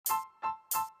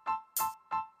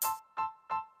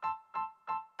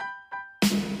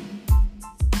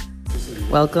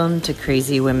Welcome to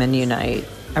Crazy Women Unite.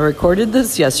 I recorded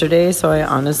this yesterday, so I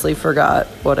honestly forgot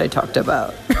what I talked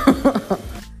about.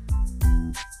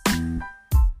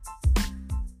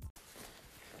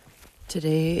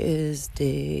 Today is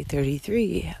day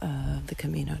 33 of the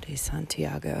Camino de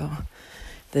Santiago,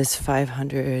 this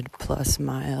 500 plus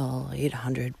mile,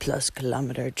 800 plus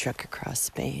kilometer trek across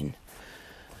Spain.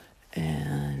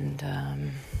 And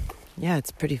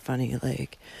it's pretty funny.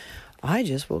 Like, I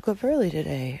just woke up early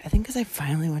today. I think because I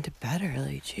finally went to bed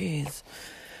early. Jeez.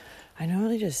 I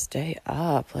normally just stay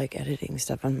up, like editing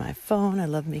stuff on my phone. I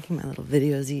love making my little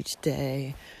videos each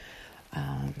day.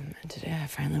 And today I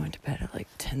finally went to bed at like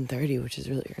 10:30, which is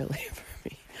really early for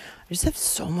me. I just have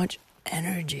so much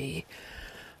energy.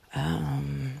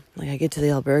 I get to the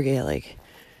albergue at like,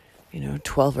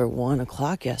 12 or 1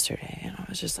 o'clock yesterday. And I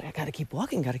was just like, I gotta keep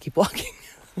walking.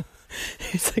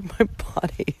 It's like my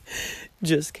body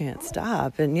just can't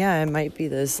stop. And yeah, it might be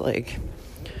this like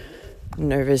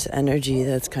nervous energy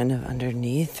that's kind of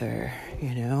underneath, or,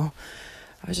 I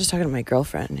was just talking to my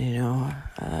girlfriend,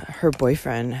 her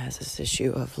boyfriend has this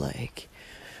issue of like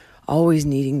always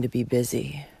needing to be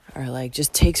busy, or like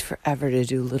just takes forever to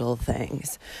do little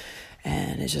things.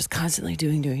 And it's just constantly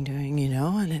doing,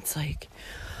 and it's like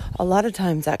a lot of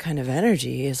times that kind of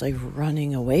energy is like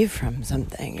running away from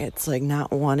something. It's like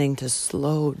not wanting to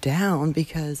slow down,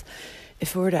 because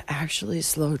if it were to actually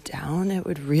slow down, it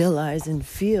would realize and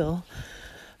feel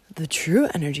the true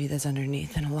energy that's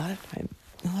underneath. And a lot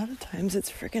of times it's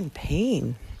freaking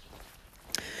pain.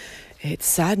 It's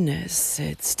sadness,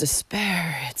 it's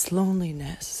despair, it's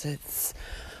loneliness, it's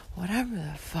whatever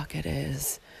the fuck it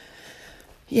is.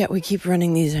 Yet we keep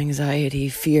running these anxiety,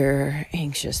 fear,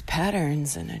 anxious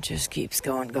patterns, and it just keeps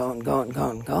going.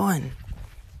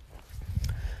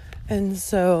 And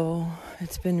so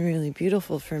it's been really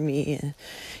beautiful for me.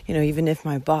 Even if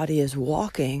my body is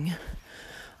walking,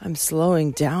 I'm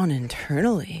slowing down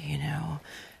internally,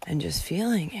 and just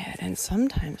feeling it. And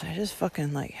sometimes I just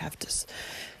fucking like have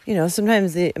to,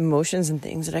 sometimes the emotions and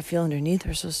things that I feel underneath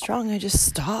are so strong, I just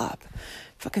stop.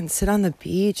 Fucking sit on the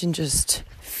beach and just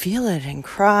feel it and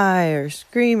cry or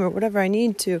scream or whatever I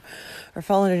need to, or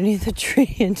fall underneath a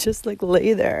tree and just like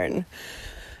lay there and,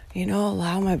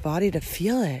 allow my body to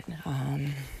feel it.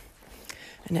 And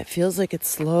it feels like it's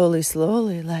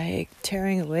slowly like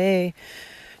tearing away,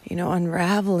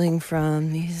 unraveling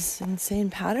from these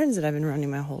insane patterns that I've been running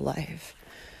my whole life.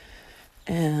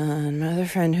 And my other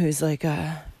friend, who's like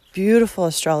a beautiful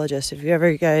astrologist, if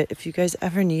you guys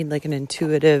ever need like an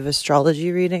intuitive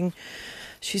astrology reading,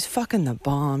 she's fucking the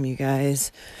bomb, you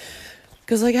guys.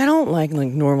 Because like I don't like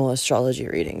normal astrology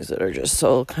readings that are just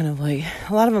so kind of like,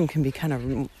 a lot of them can be kind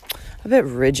of a bit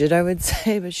rigid, I would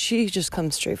say, but she just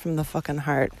comes straight from the fucking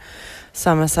heart.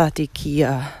 Samasati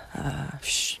Kia.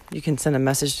 You can send a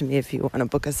message to me if you want to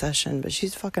book a session, but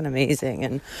she's fucking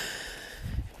amazing.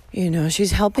 And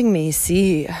she's helping me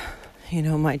see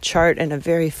my chart in a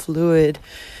very fluid,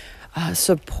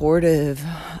 supportive,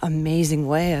 amazing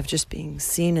way of just being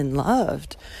seen and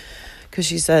loved. Because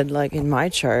she said, like, in my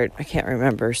chart, I can't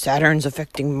remember, Saturn's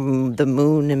affecting the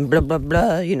moon and blah, blah,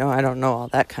 blah. I don't know all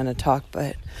that kind of talk,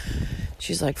 but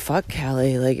she's like, fuck,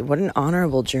 Callie, like, what an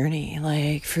honorable journey.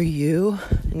 Like, for you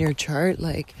in your chart,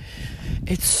 like,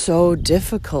 it's so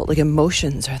difficult. Like,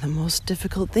 emotions are the most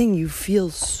difficult thing. You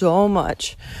feel so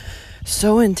much,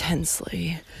 so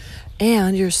intensely.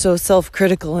 And you're so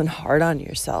self-critical and hard on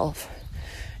yourself,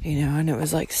 and it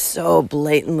was like so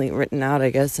blatantly written out,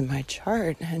 I guess, in my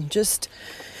chart. And just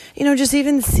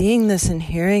even seeing this and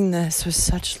hearing this with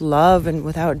such love and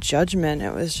without judgment,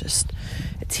 it's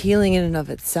healing in and of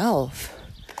itself.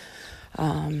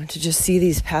 To just see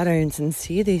these patterns and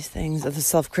see these things of the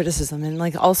self-criticism. And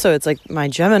like, also it's like my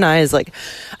Gemini is like,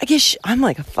 I guess I'm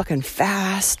like a fucking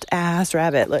fast ass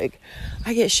rabbit. Like,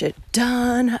 I get shit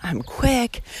done. I'm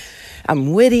quick.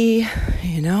 I'm witty,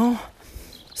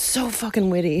 so fucking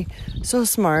witty, so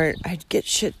smart. I get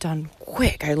shit done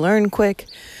quick. I learn quick.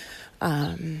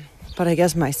 But I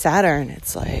guess my Saturn,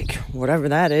 it's like, whatever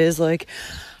that is, like,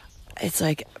 it's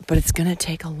like, but it's going to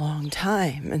take a long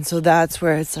time. And so that's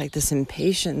where it's like this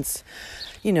impatience,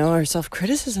 or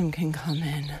self-criticism can come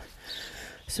in.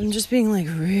 So I'm just being like,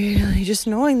 really, just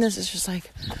knowing this is just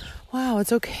like, wow,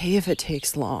 it's okay if it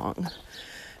takes long,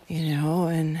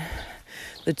 and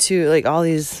the two, like all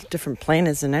these different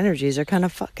planets and energies are kind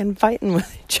of fucking fighting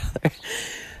with each other.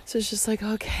 So it's just like,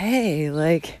 okay,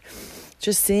 like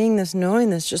just seeing this, knowing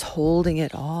this, just holding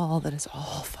it all, that it's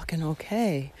all fucking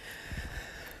okay.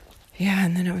 Yeah,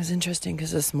 and then it was interesting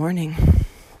because this morning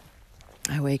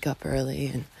I wake up early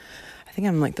and I think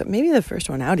I'm like maybe the first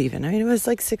one out even. I mean, it was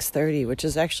like 6:30, which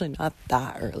is actually not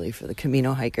that early for the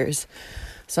Camino hikers.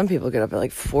 Some people get up at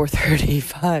like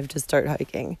 4:35 to start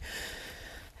hiking.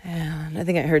 And I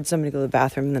think I heard somebody go to the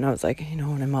bathroom, and then I was like, you know,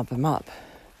 when I'm up, I'm up.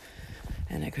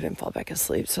 And I couldn't fall back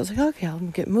asleep. So I was like, okay, I'll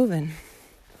get moving.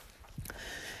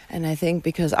 And I think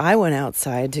because I went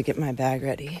outside to get my bag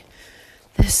ready,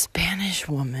 this Spanish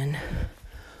woman,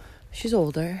 she's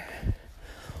older,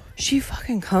 she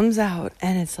fucking comes out,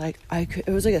 and it's like, it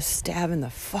was like a stab in the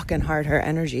fucking heart. Her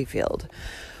energy field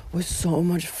was so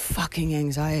much fucking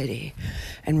anxiety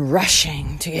and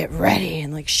rushing to get ready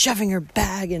and like shoving her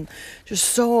bag and just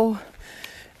so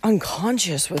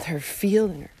unconscious with her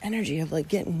field and her energy of like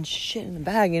getting shit in the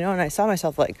bag, you know. And I saw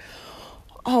myself like,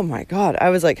 oh my God. I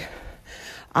was like,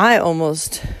 I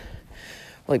almost,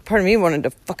 like, part of me wanted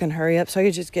to fucking hurry up so I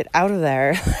could just get out of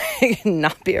there and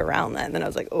not be around that. And then I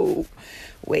was like, oh,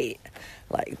 wait,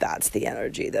 like, that's the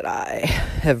energy that I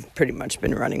have pretty much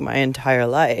been running my entire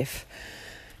life,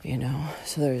 you know?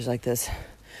 So there's like this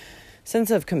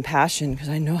sense of compassion because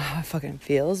I know how it fucking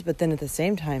feels. But then at the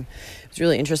same time, it's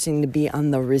really interesting to be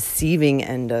on the receiving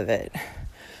end of it.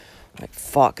 Like,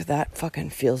 fuck, that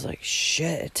fucking feels like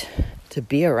shit to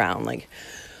be around. Like,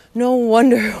 no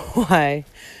wonder why,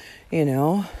 you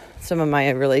know, some of my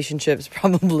relationships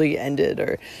probably ended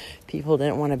or people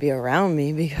didn't want to be around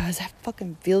me because that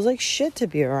fucking feels like shit to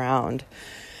be around.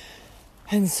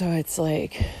 And so it's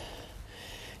like,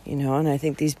 you know, and I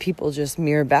think these people just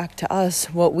mirror back to us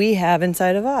what we have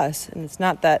inside of us. And it's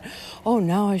not that, oh,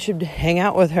 now I should hang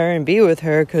out with her and be with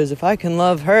her because if I can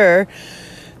love her,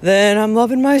 then I'm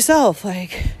loving myself.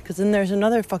 Like, because then there's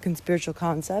another fucking spiritual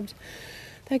concept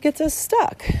that gets us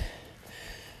stuck.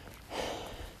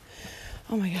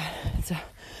 Oh my God, it's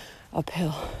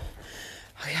uphill.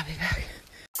 Okay, I'll be back.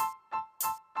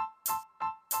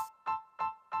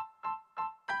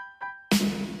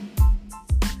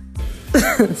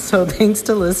 So thanks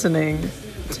to listening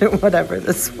to whatever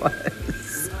this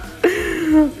was.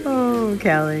 Oh,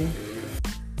 Callie.